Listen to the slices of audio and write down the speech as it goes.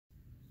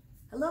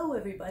Hello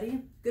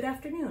everybody, good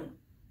afternoon.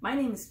 My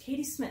name is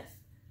Katie Smith.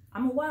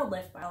 I'm a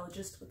wildlife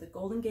biologist with the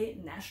Golden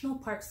Gate National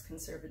Parks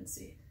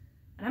Conservancy,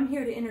 and I'm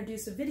here to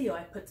introduce a video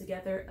I put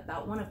together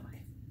about one of my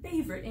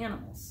favorite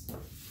animals,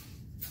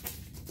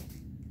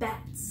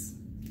 bats.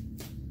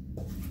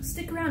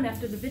 Stick around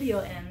after the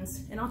video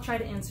ends and I'll try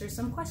to answer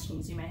some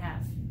questions you may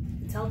have.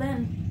 Until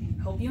then,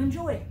 hope you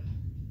enjoy.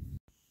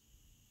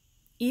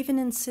 Even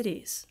in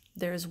cities,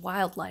 there is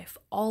wildlife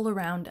all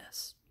around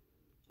us.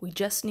 We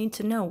just need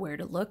to know where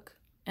to look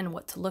and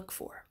what to look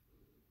for.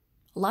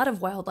 A lot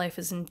of wildlife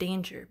is in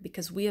danger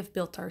because we have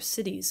built our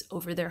cities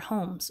over their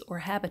homes or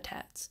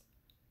habitats.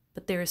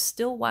 But there is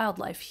still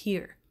wildlife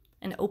here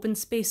and open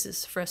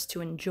spaces for us to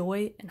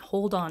enjoy and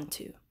hold on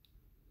to.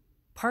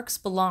 Parks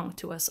belong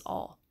to us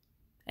all,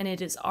 and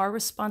it is our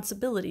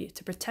responsibility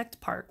to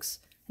protect parks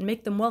and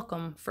make them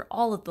welcome for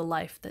all of the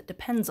life that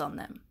depends on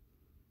them.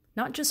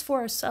 Not just for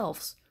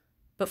ourselves,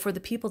 but for the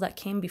people that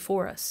came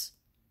before us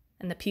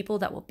and the people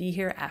that will be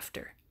here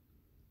after.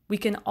 We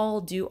can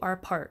all do our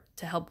part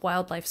to help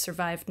wildlife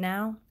survive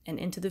now and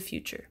into the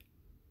future.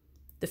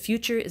 The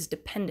future is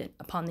dependent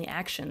upon the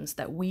actions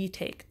that we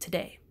take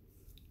today.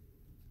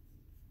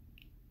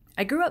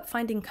 I grew up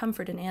finding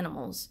comfort in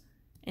animals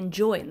and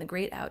joy in the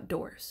great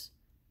outdoors.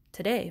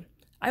 Today,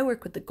 I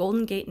work with the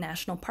Golden Gate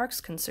National Parks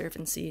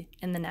Conservancy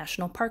and the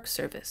National Park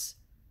Service.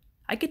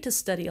 I get to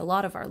study a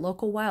lot of our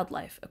local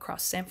wildlife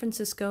across San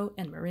Francisco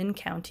and Marin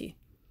County.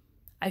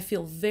 I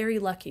feel very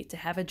lucky to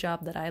have a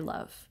job that I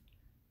love.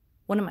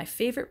 One of my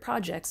favorite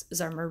projects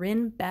is our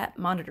Marin Bat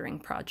Monitoring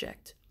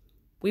Project.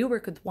 We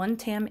work with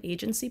one-TAM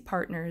agency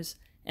partners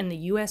and the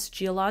U.S.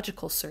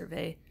 Geological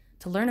Survey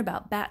to learn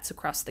about bats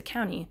across the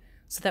county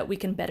so that we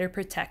can better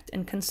protect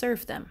and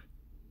conserve them.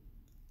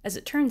 As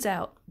it turns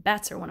out,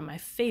 bats are one of my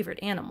favorite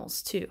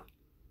animals, too.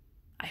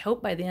 I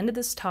hope by the end of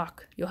this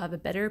talk, you'll have a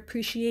better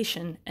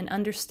appreciation and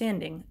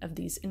understanding of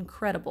these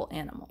incredible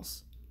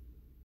animals.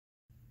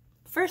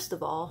 First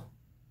of all,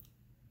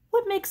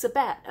 what makes a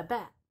bat a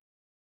bat?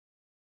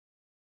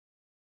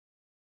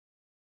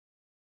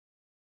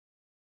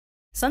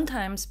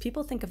 Sometimes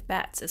people think of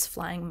bats as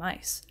flying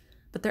mice,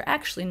 but they're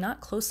actually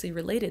not closely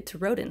related to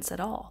rodents at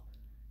all.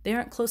 They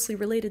aren't closely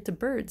related to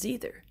birds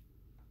either.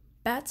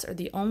 Bats are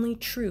the only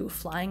true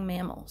flying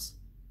mammals.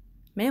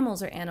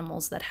 Mammals are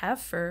animals that have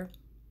fur,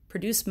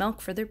 produce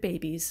milk for their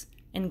babies,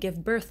 and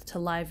give birth to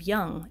live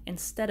young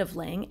instead of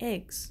laying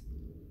eggs.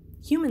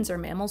 Humans are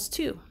mammals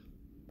too.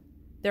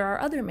 There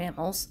are other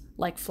mammals,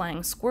 like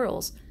flying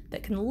squirrels,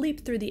 that can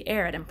leap through the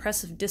air at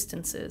impressive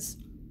distances,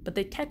 but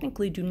they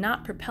technically do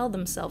not propel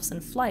themselves in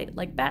flight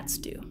like bats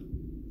do.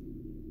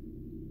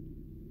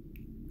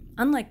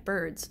 Unlike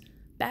birds,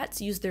 bats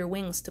use their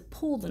wings to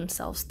pull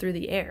themselves through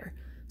the air,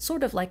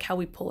 sort of like how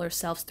we pull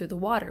ourselves through the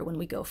water when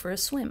we go for a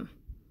swim.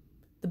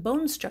 The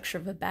bone structure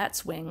of a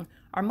bat's wing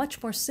are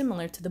much more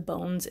similar to the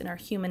bones in our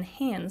human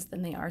hands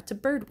than they are to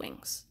bird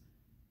wings.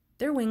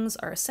 Their wings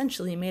are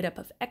essentially made up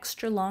of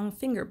extra long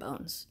finger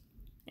bones.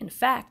 In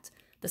fact,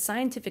 the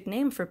scientific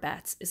name for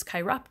bats is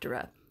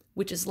Chiroptera,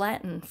 which is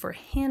Latin for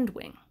hand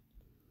wing.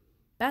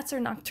 Bats are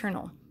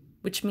nocturnal,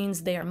 which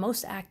means they are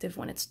most active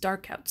when it's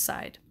dark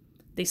outside.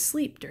 They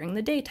sleep during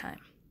the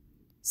daytime.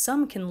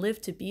 Some can live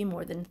to be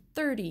more than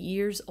 30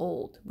 years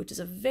old, which is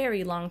a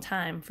very long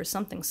time for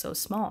something so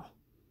small.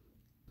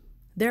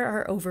 There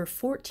are over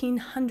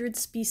 1,400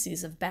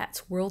 species of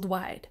bats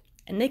worldwide,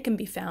 and they can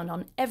be found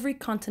on every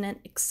continent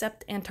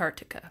except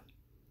Antarctica.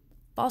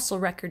 Fossil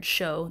records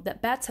show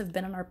that bats have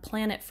been on our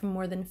planet for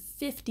more than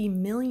 50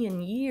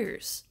 million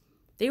years.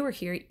 They were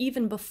here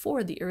even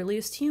before the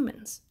earliest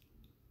humans.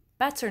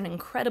 Bats are an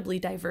incredibly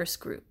diverse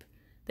group.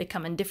 They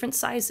come in different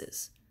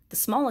sizes. The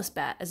smallest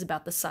bat is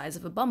about the size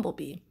of a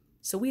bumblebee,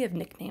 so we have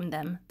nicknamed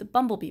them the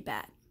bumblebee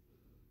bat.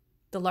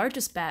 The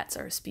largest bats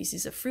are a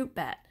species of fruit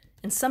bat,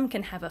 and some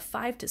can have a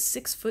 5 to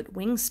 6 foot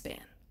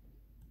wingspan.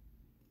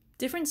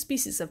 Different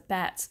species of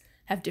bats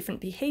have different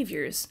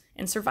behaviors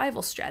and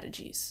survival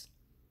strategies.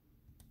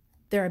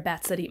 There are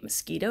bats that eat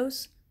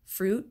mosquitoes,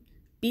 fruit,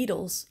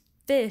 beetles,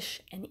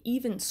 fish, and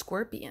even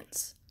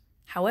scorpions.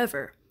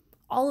 However,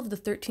 all of the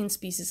 13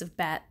 species of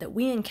bat that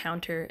we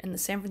encounter in the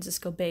San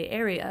Francisco Bay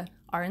Area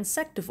are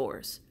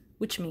insectivores,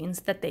 which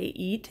means that they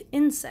eat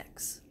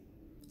insects.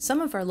 Some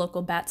of our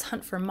local bats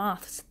hunt for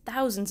moths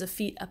thousands of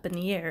feet up in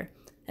the air,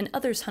 and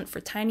others hunt for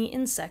tiny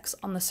insects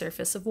on the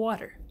surface of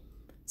water.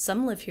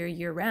 Some live here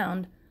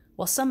year-round,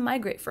 while some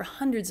migrate for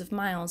hundreds of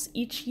miles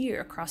each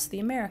year across the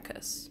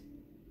Americas.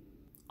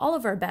 All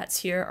of our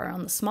bats here are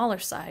on the smaller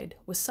side,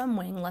 with some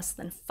weighing less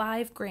than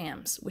 5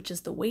 grams, which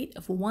is the weight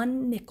of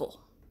 1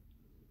 nickel.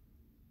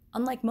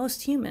 Unlike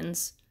most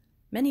humans,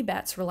 many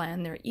bats rely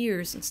on their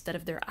ears instead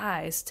of their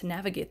eyes to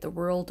navigate the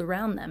world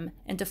around them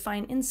and to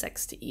find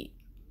insects to eat.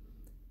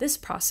 This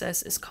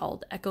process is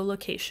called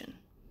echolocation.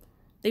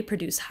 They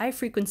produce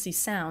high-frequency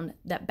sound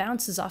that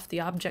bounces off the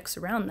objects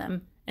around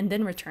them and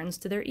then returns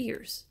to their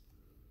ears.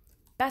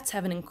 Bats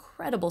have an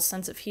incredible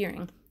sense of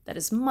hearing that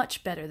is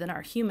much better than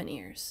our human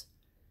ears.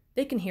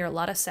 They can hear a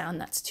lot of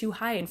sound that's too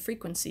high in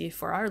frequency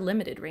for our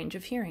limited range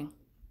of hearing.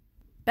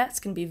 Bats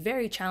can be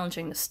very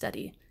challenging to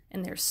study,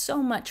 and there's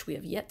so much we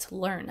have yet to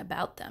learn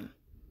about them.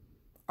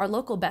 Our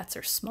local bats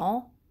are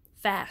small,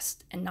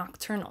 fast, and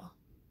nocturnal.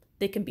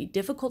 They can be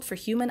difficult for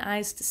human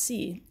eyes to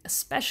see,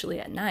 especially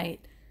at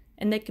night,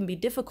 and they can be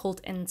difficult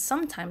and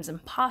sometimes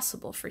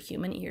impossible for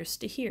human ears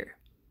to hear.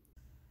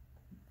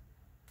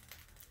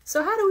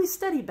 So how do we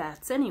study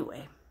bats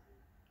anyway?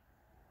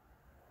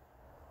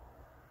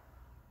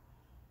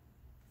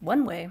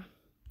 One way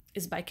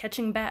is by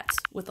catching bats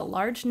with a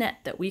large net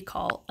that we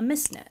call a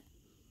mist net.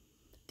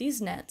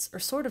 These nets are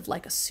sort of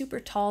like a super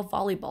tall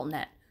volleyball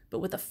net, but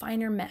with a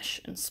finer mesh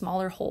and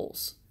smaller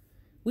holes.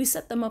 We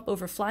set them up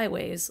over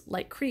flyways,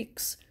 like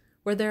creeks,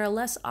 where there are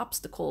less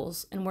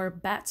obstacles and where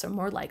bats are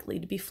more likely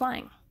to be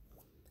flying.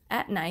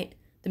 At night,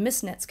 the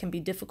mist nets can be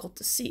difficult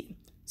to see,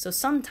 so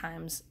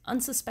sometimes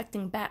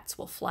unsuspecting bats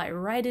will fly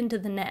right into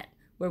the net,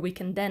 where we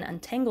can then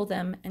untangle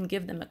them and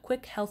give them a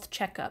quick health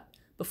checkup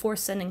before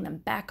sending them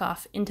back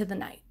off into the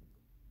night.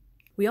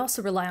 We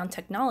also rely on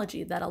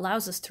technology that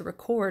allows us to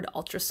record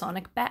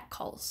ultrasonic bat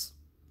calls.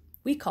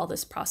 We call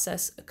this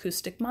process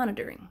acoustic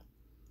monitoring.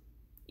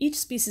 Each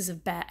species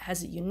of bat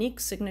has a unique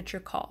signature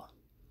call.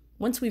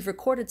 Once we've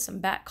recorded some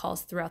bat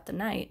calls throughout the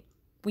night,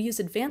 we use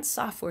advanced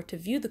software to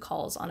view the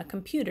calls on a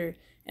computer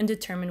and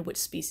determine which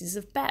species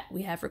of bat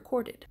we have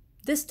recorded.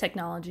 This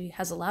technology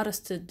has allowed us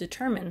to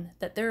determine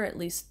that there are at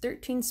least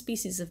 13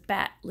 species of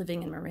bat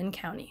living in Marin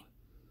County.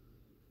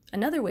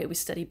 Another way we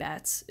study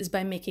bats is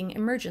by making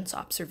emergence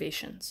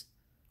observations.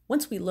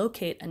 Once we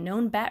locate a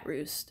known bat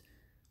roost,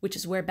 which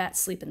is where bats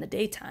sleep in the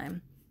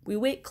daytime, we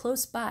wait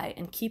close by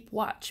and keep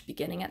watch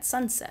beginning at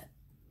sunset.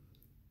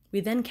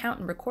 We then count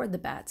and record the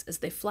bats as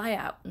they fly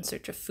out in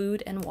search of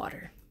food and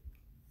water.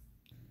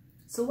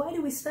 So why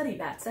do we study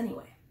bats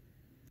anyway?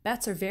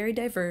 Bats are very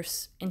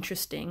diverse,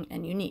 interesting,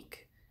 and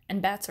unique,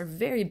 and bats are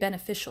very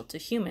beneficial to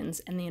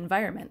humans and the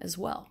environment as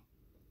well.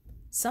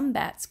 Some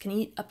bats can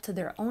eat up to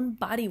their own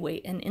body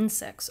weight in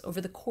insects over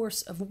the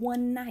course of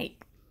one night.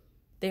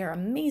 They are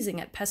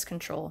amazing at pest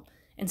control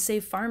and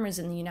save farmers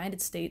in the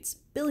United States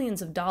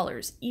billions of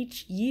dollars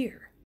each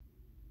year.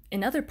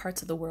 In other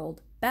parts of the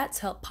world, bats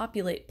help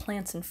populate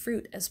plants and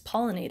fruit as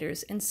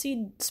pollinators and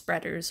seed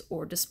spreaders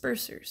or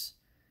dispersers.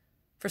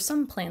 For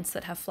some plants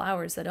that have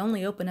flowers that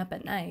only open up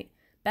at night,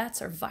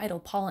 bats are vital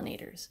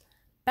pollinators.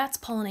 Bats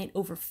pollinate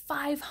over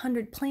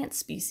 500 plant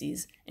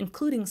species,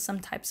 including some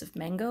types of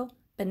mango,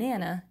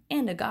 banana,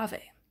 and agave.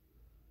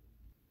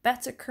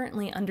 Bats are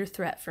currently under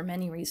threat for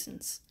many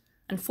reasons.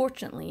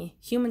 Unfortunately,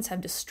 humans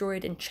have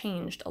destroyed and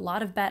changed a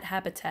lot of bat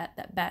habitat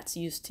that bats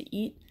use to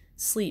eat,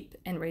 sleep,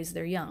 and raise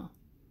their young.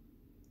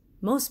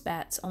 Most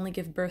bats only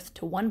give birth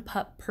to one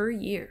pup per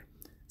year,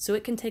 so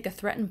it can take a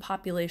threatened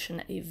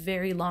population a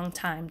very long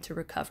time to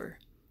recover.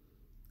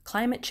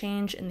 Climate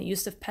change and the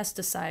use of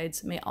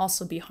pesticides may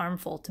also be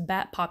harmful to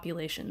bat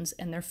populations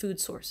and their food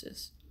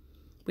sources.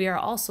 We are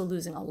also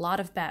losing a lot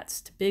of bats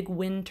to big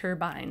wind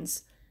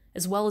turbines,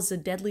 as well as a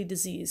deadly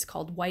disease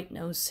called white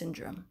nose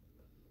syndrome.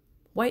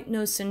 White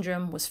nose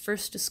syndrome was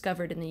first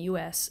discovered in the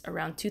US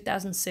around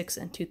 2006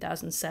 and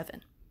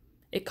 2007.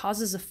 It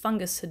causes a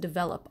fungus to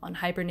develop on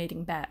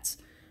hibernating bats,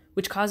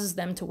 which causes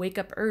them to wake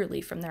up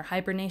early from their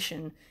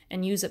hibernation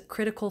and use up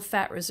critical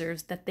fat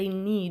reserves that they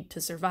need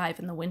to survive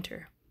in the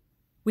winter.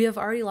 We have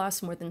already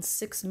lost more than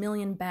 6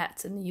 million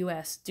bats in the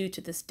US due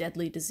to this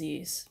deadly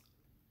disease.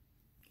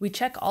 We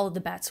check all of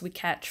the bats we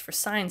catch for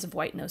signs of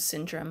white nose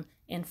syndrome,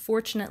 and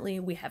fortunately,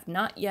 we have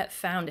not yet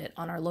found it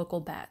on our local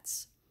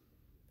bats.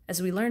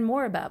 As we learn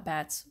more about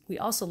bats, we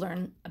also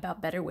learn about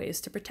better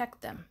ways to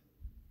protect them.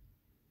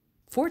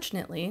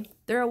 Fortunately,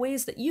 there are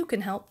ways that you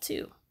can help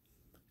too.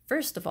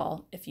 First of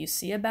all, if you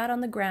see a bat on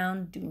the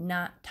ground, do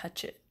not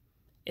touch it.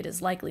 It is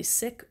likely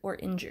sick or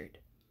injured.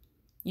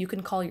 You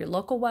can call your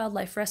local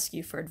wildlife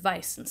rescue for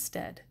advice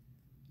instead.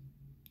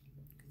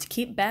 To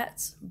keep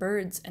bats,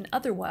 birds, and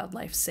other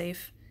wildlife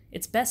safe,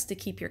 it's best to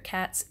keep your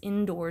cats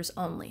indoors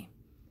only.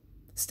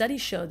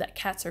 Studies show that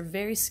cats are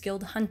very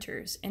skilled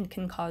hunters and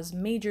can cause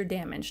major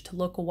damage to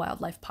local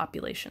wildlife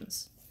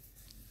populations.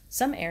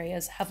 Some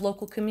areas have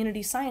local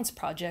community science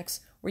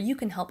projects where you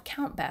can help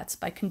count bats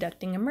by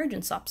conducting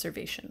emergence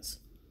observations.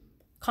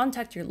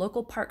 Contact your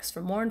local parks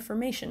for more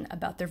information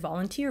about their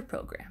volunteer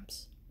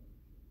programs.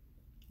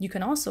 You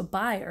can also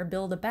buy or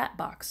build a bat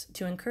box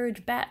to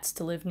encourage bats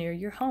to live near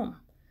your home.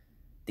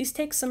 These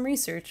take some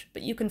research,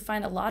 but you can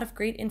find a lot of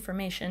great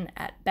information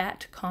at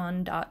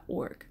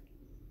batcon.org.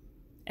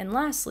 And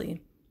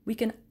lastly, we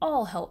can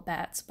all help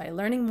bats by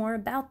learning more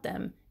about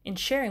them and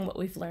sharing what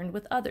we've learned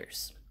with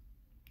others.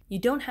 You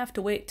don't have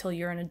to wait till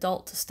you're an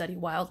adult to study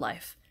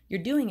wildlife.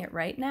 You're doing it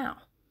right now.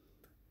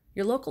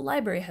 Your local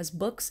library has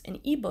books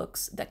and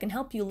ebooks that can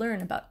help you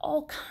learn about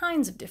all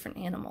kinds of different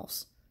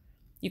animals.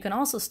 You can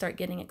also start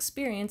getting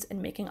experience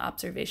and making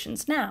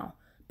observations now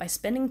by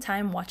spending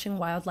time watching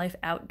wildlife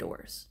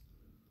outdoors.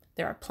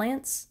 There are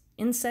plants,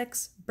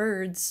 insects,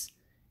 birds,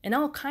 and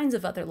all kinds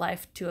of other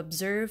life to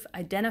observe,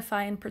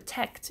 identify, and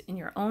protect in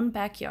your own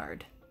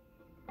backyard.